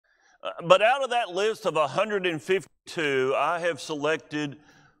But out of that list of 152, I have selected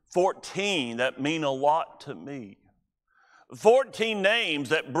 14 that mean a lot to me. 14 names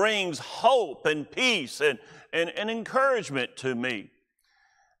that brings hope and peace and encouragement to me.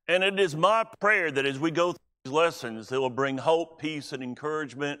 And it is my prayer that as we go through these lessons, they will bring hope, peace, and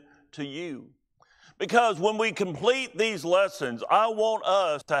encouragement to you. Because when we complete these lessons, I want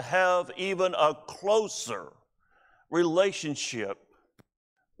us to have even a closer relationship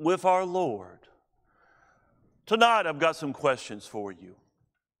with our Lord. Tonight, I've got some questions for you.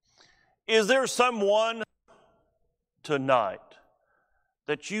 Is there someone tonight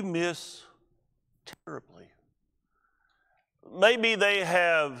that you miss terribly? Maybe they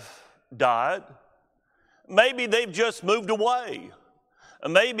have died. Maybe they've just moved away.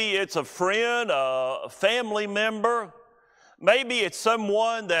 Maybe it's a friend, a family member. Maybe it's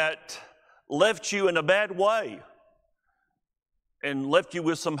someone that left you in a bad way and left you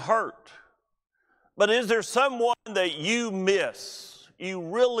with some hurt. But is there someone that you miss, you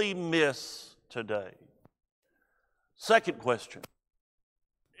really miss today? Second question,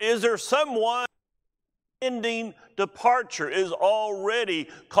 is there someone pending departure is already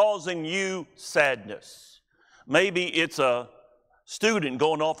causing you sadness? Maybe it's a student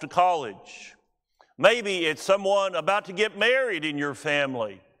going off to college. Maybe it's someone about to get married in your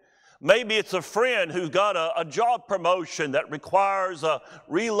family. Maybe it's a friend who's got a job promotion that requires a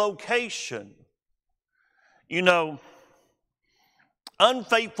relocation. You know,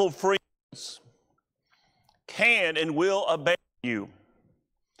 unfaithful friends can and will abandon you.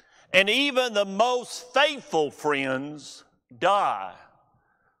 And even the most faithful friends die,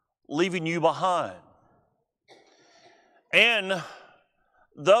 leaving you behind. And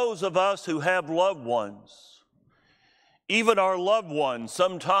those of us who have loved ones, even our loved ones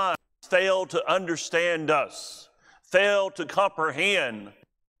sometimes fail to understand us, fail to comprehend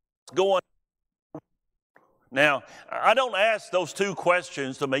what's going on. Now, I don't ask those two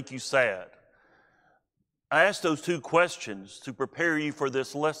questions to make you sad. I ask those two questions to prepare you for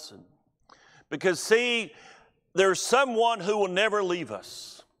this lesson. Because see, there's someone who will never leave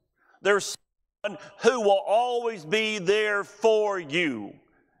us. There's someone who will always be there for you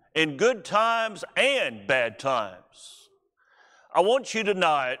in good times and bad times. I want you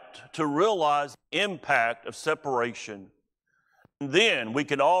tonight to realize the impact of separation. And then we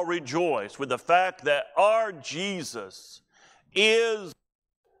can all rejoice with the fact that our Jesus is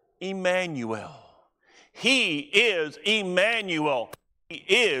Emmanuel. He is Emmanuel. He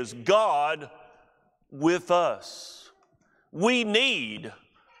is God with us. We need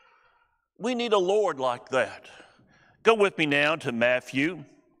a Lord like that. Go with me now to Matthew.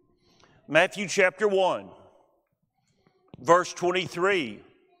 Matthew chapter 1, verse 23.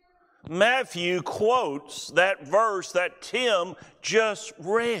 Matthew quotes that verse that Tim just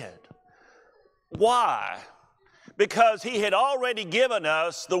read. Why? Because he had already given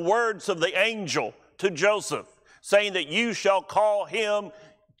us the words of the angel to Joseph, saying that you shall call him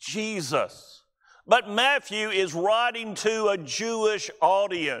Jesus. But Matthew is writing to a Jewish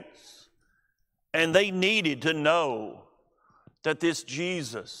audience, and they needed to know that this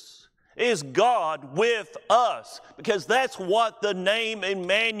Jesus is God with us, because that's what the name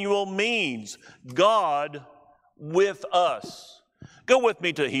Emmanuel means, God with us. Go with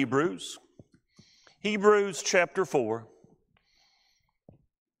me to Hebrews. Hebrews chapter 4,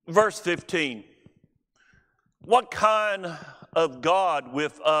 verse 15. What kind of God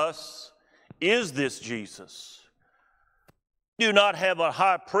with us is this Jesus? We do not have a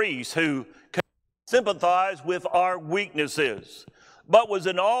high priest who can sympathize with our weaknesses, but was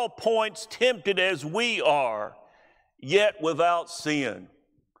in all points tempted as we are, yet without sin.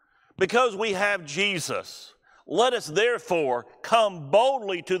 Because we have Jesus, let us therefore come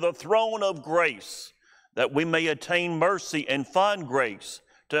boldly to the throne of grace, that we may attain mercy and find grace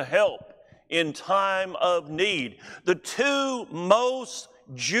to help in time of need. The two most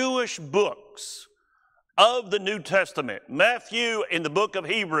Jewish books of the New Testament, Matthew and the book of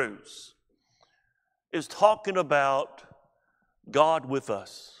Hebrews, is talking about God with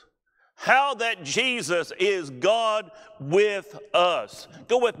us. How that Jesus is God with us.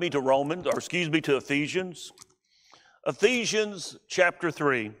 Go with me to to Ephesians. Ephesians chapter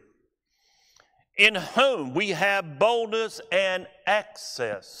 3. In whom we have boldness and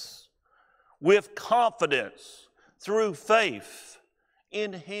access with confidence through faith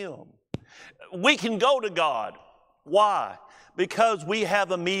in him. We can go to God. Why? Because we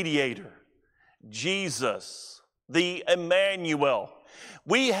have a mediator, Jesus, the Emmanuel.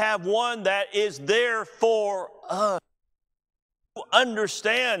 We have one that is there for us, who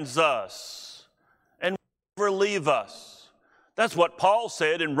understands us and will never leave us. That's what Paul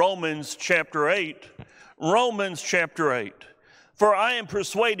said in Romans chapter 8. Romans chapter 8. For I am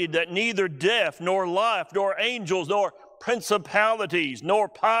persuaded that neither death, nor life, nor angels, nor principalities, nor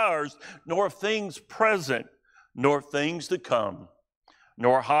powers, nor things present, nor things to come,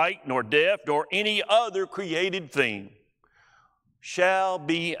 nor height, nor depth, nor any other created thing shall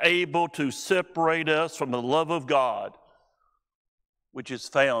be able to separate us from the love of God, which is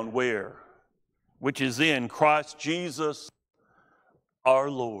found where? Which is in Christ Jesus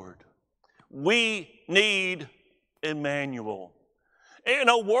our Lord. We need Emmanuel. In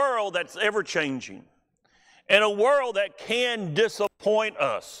a world that's ever-changing, in a world that can disappoint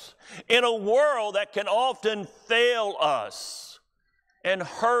us, in a world that can often fail us and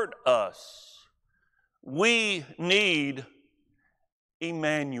hurt us, we need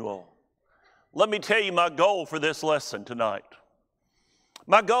Emmanuel. Let me tell you my goal for this lesson tonight.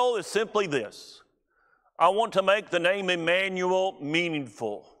 My goal is simply this. I want to make the name Emmanuel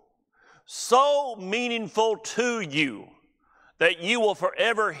meaningful. So meaningful to you that you will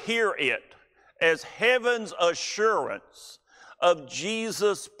forever hear it as heaven's assurance of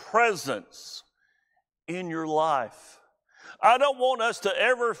Jesus' presence in your life. I don't want us to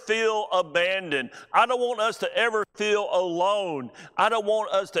ever feel abandoned. I don't want us to ever feel alone. I don't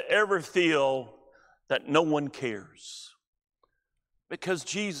want us to ever feel that no one cares. Because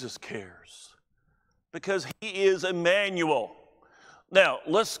Jesus cares. Because He is Emmanuel. Now,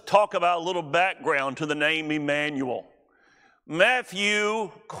 let's talk about a little background to the name Emmanuel.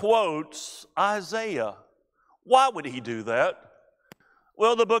 Matthew quotes Isaiah. Why would he do that?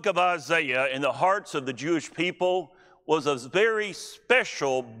 Well, the book of Isaiah in the hearts of the Jewish people was a very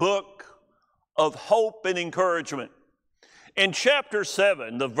special book of hope and encouragement. In chapter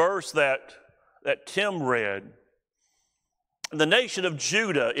 7, the verse that Tim read, the nation of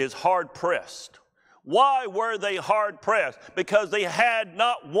Judah is hard-pressed. Why were they hard-pressed? Because they had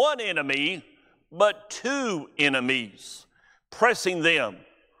not one enemy, but two enemies pressing them,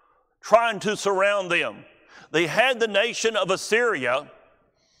 trying to surround them. They had the nation of Assyria.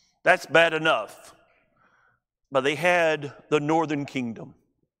 That's bad enough. But they had the northern kingdom.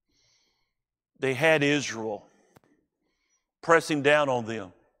 They had Israel pressing down on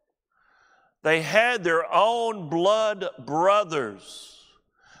them. They had their own blood brothers,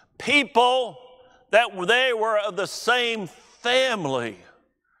 people that they were of the same family,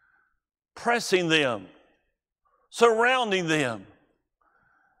 pressing them, surrounding them.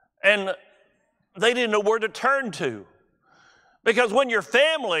 And they didn't know where to turn to. Because when your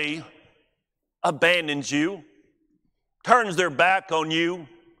family abandons you, turns their back on you,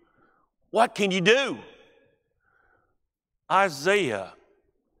 what can you do? Isaiah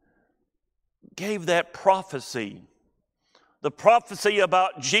gave that prophecy. The prophecy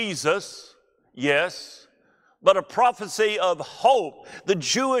about Jesus, yes, but a prophecy of hope. The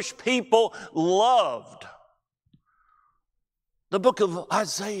Jewish people loved the book of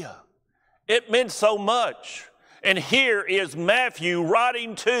Isaiah. It meant so much. And here is Matthew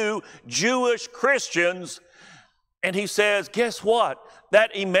writing to Jewish Christians, and he says, guess what?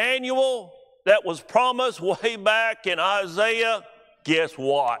 That Emmanuel that was promised way back in Isaiah, guess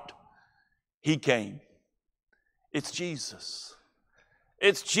what? He came. It's Jesus.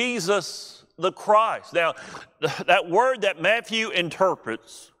 It's Jesus the Christ. Now, that word that Matthew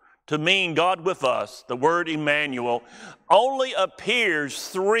interprets to mean God with us, the word Emmanuel, only appears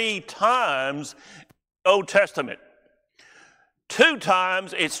 3 times in the Old Testament. 2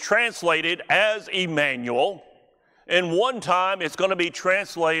 times it's translated as Emmanuel, and 1 time it's going to be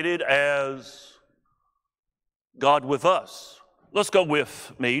translated as God with us. Let's go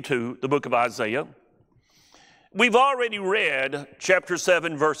with me to the book of Isaiah. We've already read chapter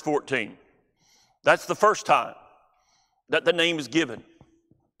 7, verse 14. That's the first time that the name is given,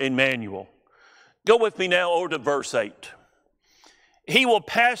 Emmanuel. Go with me now over to verse 8. He will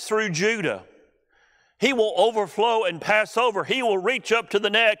pass through Judah. He will overflow and pass over. He will reach up to the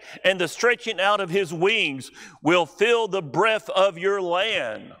neck, and the stretching out of his wings will fill the breadth of your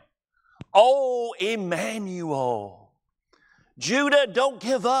land. Oh, Emmanuel. Judah, don't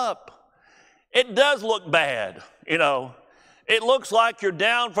give up. It does look bad, you know. It looks like you're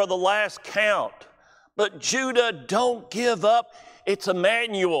down for the last count. But Judah, don't give up. It's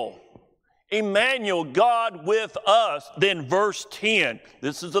Emmanuel. Emmanuel, God with us. Then verse 10,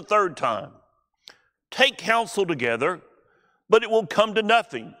 this is the 3rd time. Take counsel together, but it will come to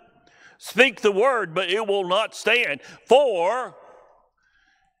nothing. Speak the word, but it will not stand. For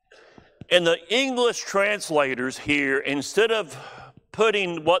in the English translators here, instead of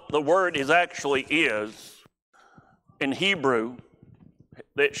putting what the word actually is in Hebrew,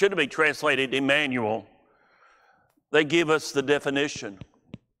 it should be translated Emmanuel. They give us the definition.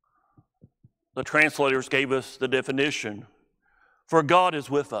 The translators gave us the definition. For God is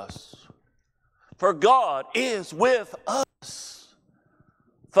with us. For God is with us.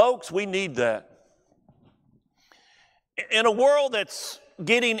 Folks, we need that. In a world that's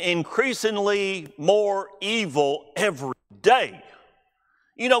getting increasingly more evil every day.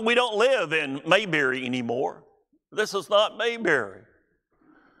 You know, we don't live in Mayberry anymore. This is not Mayberry.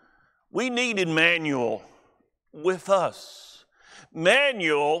 We need Emmanuel with us.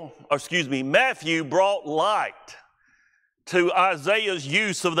 Matthew brought light to Isaiah's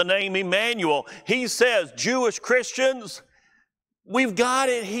use of the name Emmanuel. He says, Jewish Christians, we've got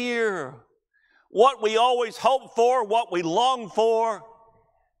it here. What we always hope for, what we long for,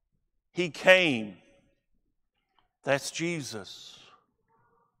 He came. That's Jesus,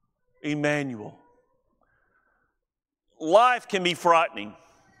 Emmanuel. Life can be frightening.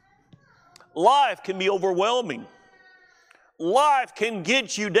 Life can be overwhelming. Life can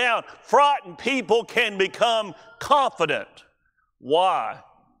get you down. Frightened people can become confident. Why?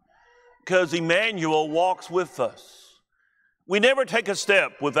 Because Emmanuel walks with us. We never take a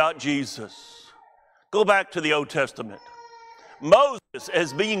step without Jesus. Go back to the Old Testament. Moses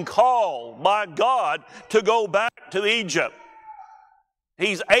is being called by God to go back to Egypt.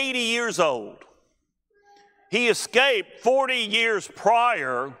 He's 80 years old. He escaped 40 years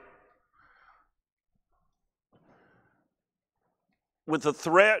prior with the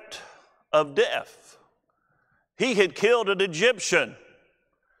threat of death. He had killed an Egyptian.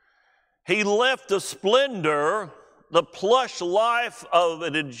 He left the splendor, the plush life of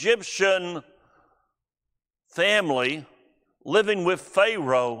an Egyptian family living with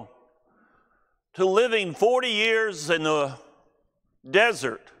Pharaoh to living 40 years in the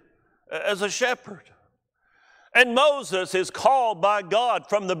desert as a shepherd. And Moses is called by God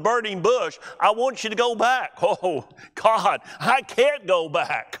from the burning bush. I want you to go back. Oh, God, I can't go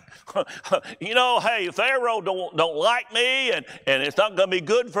back. You know, hey, Pharaoh don't like me, and it's not going to be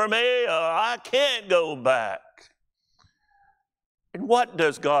good for me. I can't go back. And what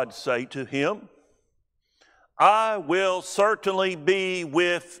does God say to him? I will certainly be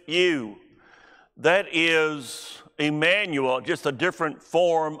with you. That is Emmanuel, just a different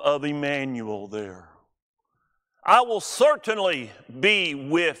form of Emmanuel there. I will certainly be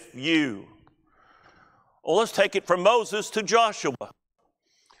with you. Well, let's take it from Moses to Joshua.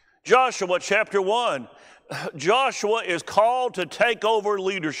 Joshua chapter 1. Joshua is called to take over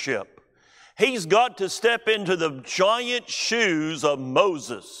leadership. He's got to step into the giant shoes of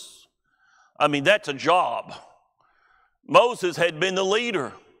Moses. I mean, that's a job. Moses had been the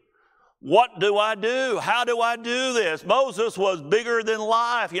leader. What do I do? How do I do this? Moses was bigger than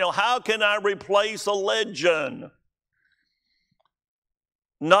life. You know, how can I replace a legend?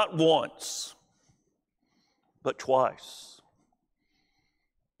 Not once, but twice.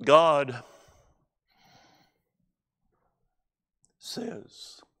 God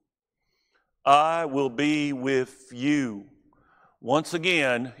says, I will be with you. Once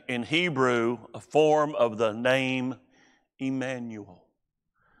again, in Hebrew, a form of the name Emmanuel.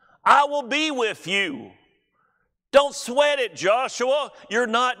 I will be with you. Don't sweat it, Joshua. You're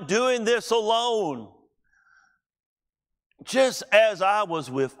not doing this alone. Just as I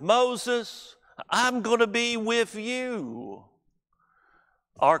was with Moses, I'm going to be with you.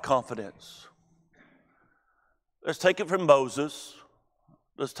 Our confidence. Let's take it from Moses.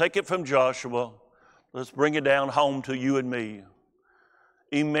 Let's take it from Joshua. Let's bring it down home to you and me.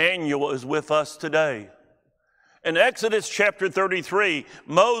 Emmanuel is with us today. In Exodus chapter 33,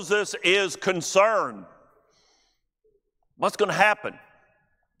 Moses is concerned. What's going to happen?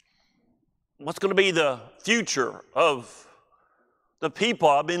 What's going to be the future of the people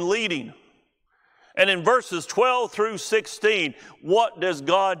I've been leading? And in verses 12 through 16, what does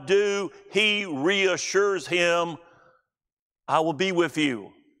God do? He reassures him, I will be with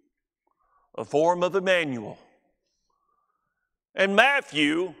you. A form of Emmanuel. And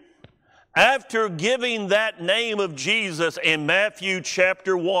Matthew, after giving that name of Jesus in Matthew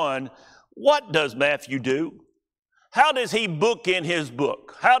chapter 1, what does Matthew do? How does he book in his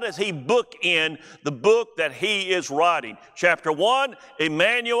book? How does he book in the book that he is writing? Chapter 1,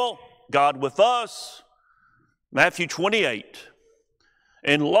 Emmanuel, God with us. Matthew 28,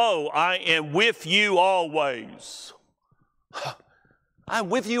 and lo, I am with you always. I'm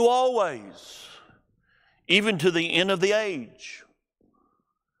with you always, even to the end of the age.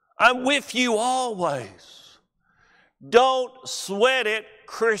 I'm with you always. Don't sweat it,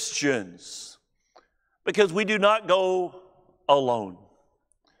 Christians, because we do not go alone.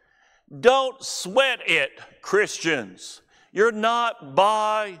 Don't sweat it, Christians. You're not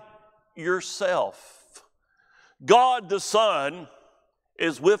by yourself. God the Son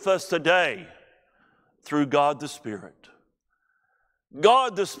is with us today through God the Spirit.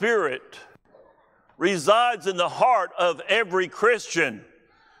 God the Spirit resides in the heart of every Christian.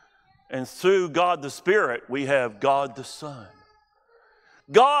 And through God the Spirit, we have God the Son.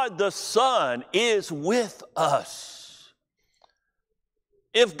 God the Son is with us.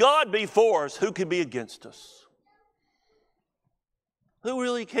 If God be for us, who can be against us? Who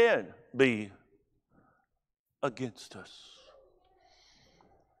really can be against us?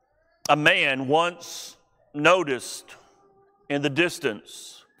 A man once noticed in the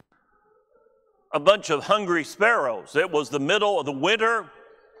distance a bunch of hungry sparrows. It was the middle of the winter.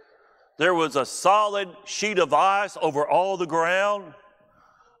 There was a solid sheet of ice over all the ground.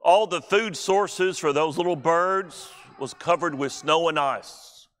 All the food sources for those little birds was covered with snow and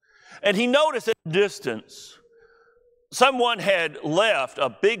ice. And he noticed at a distance, someone had left a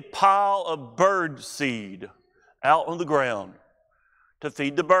big pile of bird seed out on the ground to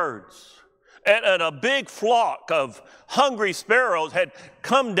feed the birds. And a big flock of hungry sparrows had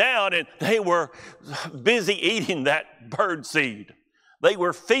come down and they were busy eating that bird seed. They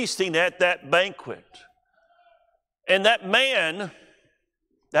were feasting at that banquet. And that man,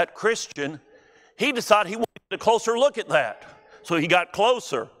 that Christian, he decided he wanted a closer look at that. So he got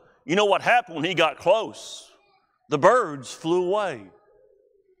closer. You know what happened when he got close? The birds flew away.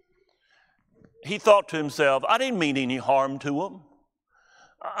 He thought to himself, I didn't mean any harm to them.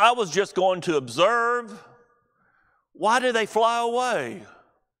 I was just going to observe. Why did they fly away?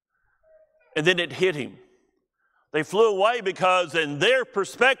 And then it hit him. They flew away because in their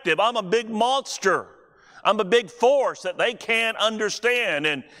perspective, I'm a big monster. I'm a big force that they can't understand,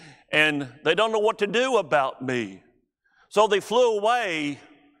 and they don't know what to do about me. So they flew away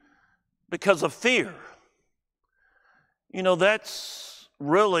because of fear. You know, that's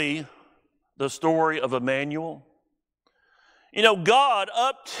really the story of Emmanuel. You know, God,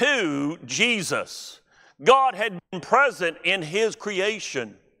 up to Jesus, God had been present in his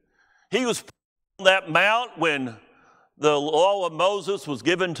creation. He was on that mount when the law of Moses was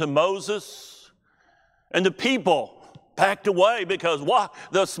given to Moses, and the people backed away because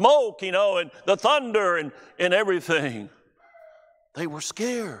the smoke, and the thunder and everything. They were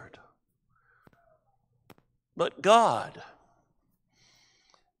scared. But God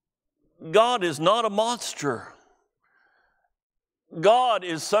is not a monster. God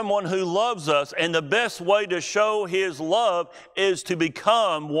is someone who loves us, and the best way to show his love is to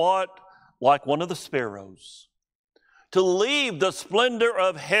become like one of the sparrows. To leave the splendor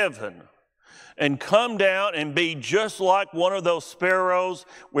of heaven and come down and be just like one of those sparrows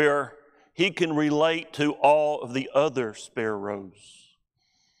where he can relate to all of the other sparrows.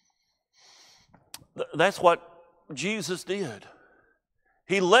 That's what Jesus did.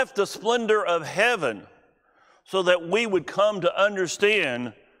 He left the splendor of heaven so that we would come to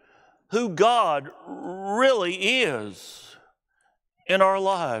understand who God really is in our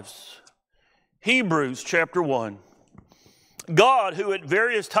lives. Hebrews chapter 1. God, who at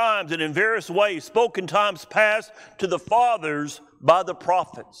various times and in various ways spoke in times past to the fathers by the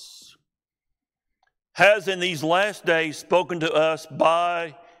prophets, has in these last days spoken to us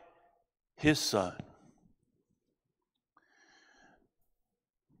by his Son.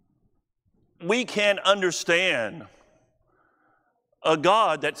 We can't understand a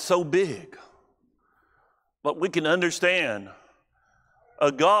God that's so big, but we can understand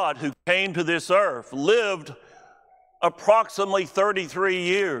a God who came to this earth, lived approximately 33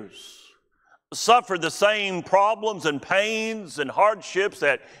 years, suffered the same problems and pains and hardships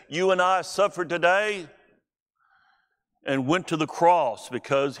that you and I suffer today, and went to the cross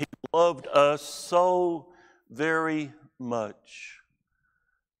because he loved us so very much.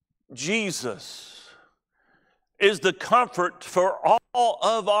 Jesus is the comfort for all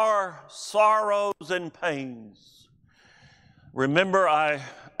of our sorrows and pains. Remember, I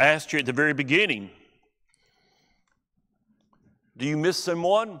asked you at the very beginning, do you miss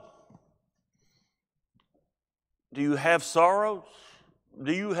someone? Do you have sorrows?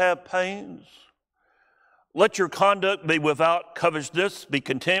 Do you have pains? Let your conduct be without covetousness. Be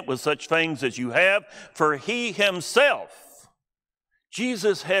content with such things as you have, for he himself,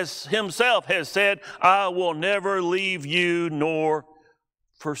 Jesus himself has said, I will never leave you nor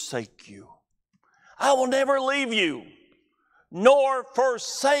forsake you. I will never leave you nor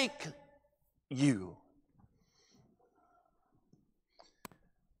forsake you.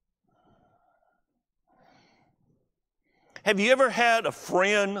 Have you ever had a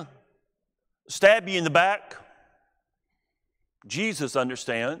friend stab you in the back? Jesus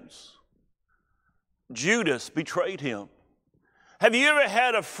understands. Judas betrayed him. Have you ever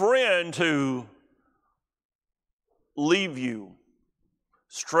had a friend who leave you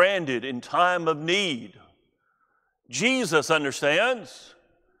stranded in time of need. Jesus understands.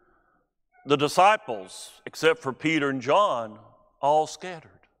 The disciples, except for Peter and John, all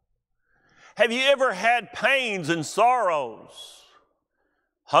scattered. Have you ever had pains and sorrows?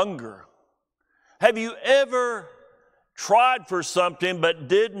 Hunger. Have you ever tried for something but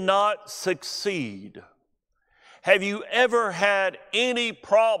did not succeed? Have you ever had any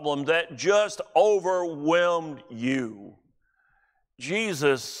problem that just overwhelmed you?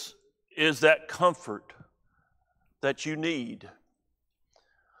 Jesus is that comfort that you need.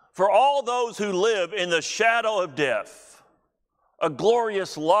 For all those who live in the shadow of death, a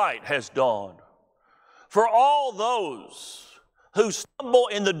glorious light has dawned. For all those who stumble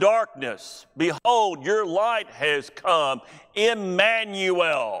in the darkness, behold, your light has come.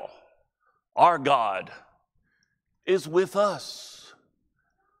 Emmanuel, our God, is with us.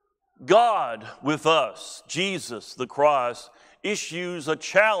 God with us, Jesus the Christ, issues a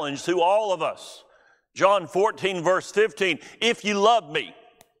challenge to all of us. John 14, verse 15, if you love me.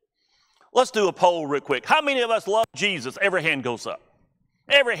 Let's do a poll real quick. How many of us love Jesus? Every hand goes up.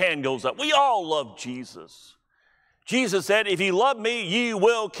 Every hand goes up. We all love Jesus. Jesus said, if you love me, you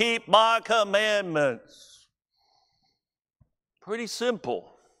will keep my commandments. Pretty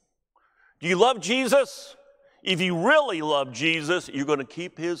simple. Do you love Jesus? If you really love Jesus, you're going to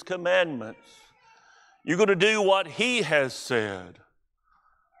keep his commandments. You're going to do what he has said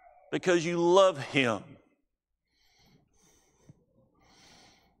because you love him.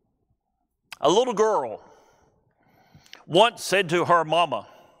 A little girl once said to her mama,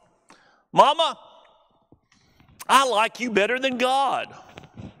 Mama, I like you better than God.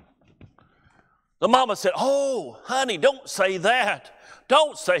 The mama said, oh, honey, don't say that.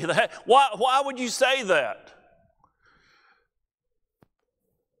 Don't say that. Why would you say that?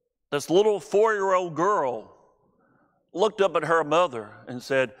 This little 4-year-old girl looked up at her mother and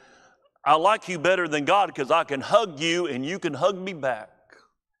said, I like you better than God because I can hug you and you can hug me back.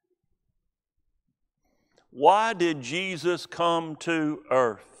 Why did Jesus come to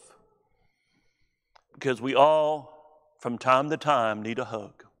earth? Because we all, from time to time, need a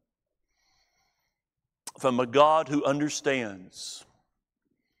hug from a God who understands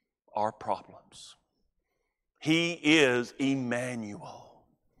our problems. He is Emmanuel.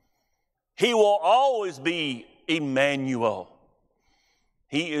 He will always be Emmanuel.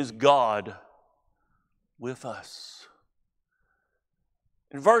 He is God with us.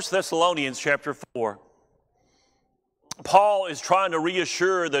 In 1 Thessalonians chapter 4, Paul is trying to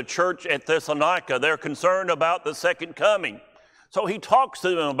reassure the church at Thessalonica. They're concerned about the second coming. So he talks to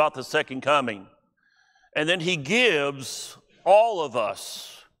them about the second coming. And then he gives all of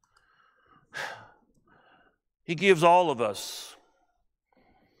us,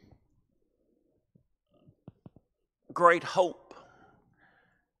 great hope.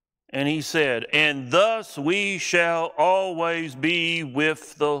 And he said, and thus we shall always be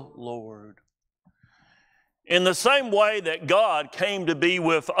with the Lord. In the same way that God came to be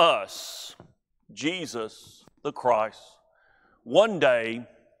with us, Jesus the Christ, one day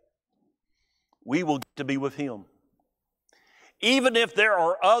we will get to be with him. Even if there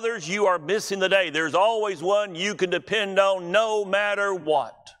are others you are missing today, there's always one you can depend on no matter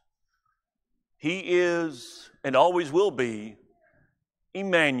what. He is and always will be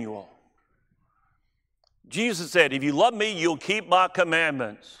Emmanuel. Jesus said, if you love me, you'll keep my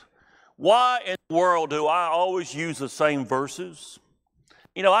commandments. Why in the world do I always use the same verses?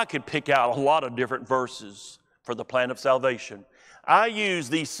 You know, I could pick out a lot of different verses for the plan of salvation. I use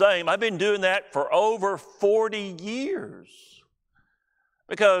these same. I've been doing that for over 40 years.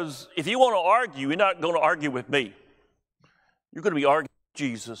 Because if you want to argue, you're not going to argue with me. You're going to be arguing with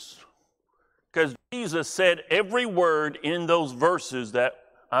Jesus. Because Jesus said every word in those verses that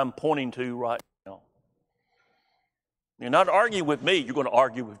I'm pointing to right now. You're not arguing with me, you're going to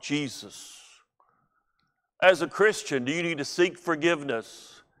argue with Jesus. As a Christian, do you need to seek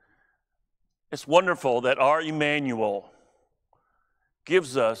forgiveness? It's wonderful that our Emmanuel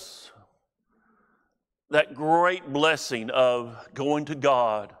gives us that great blessing of going to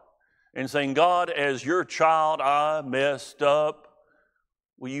God and saying, God, as your child, I messed up.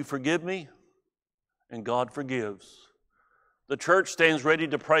 Will you forgive me? And God forgives. The church stands ready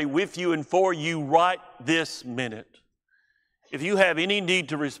to pray with you and for you right this minute. If you have any need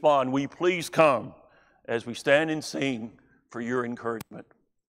to respond, will you please come as we stand and sing for your encouragement.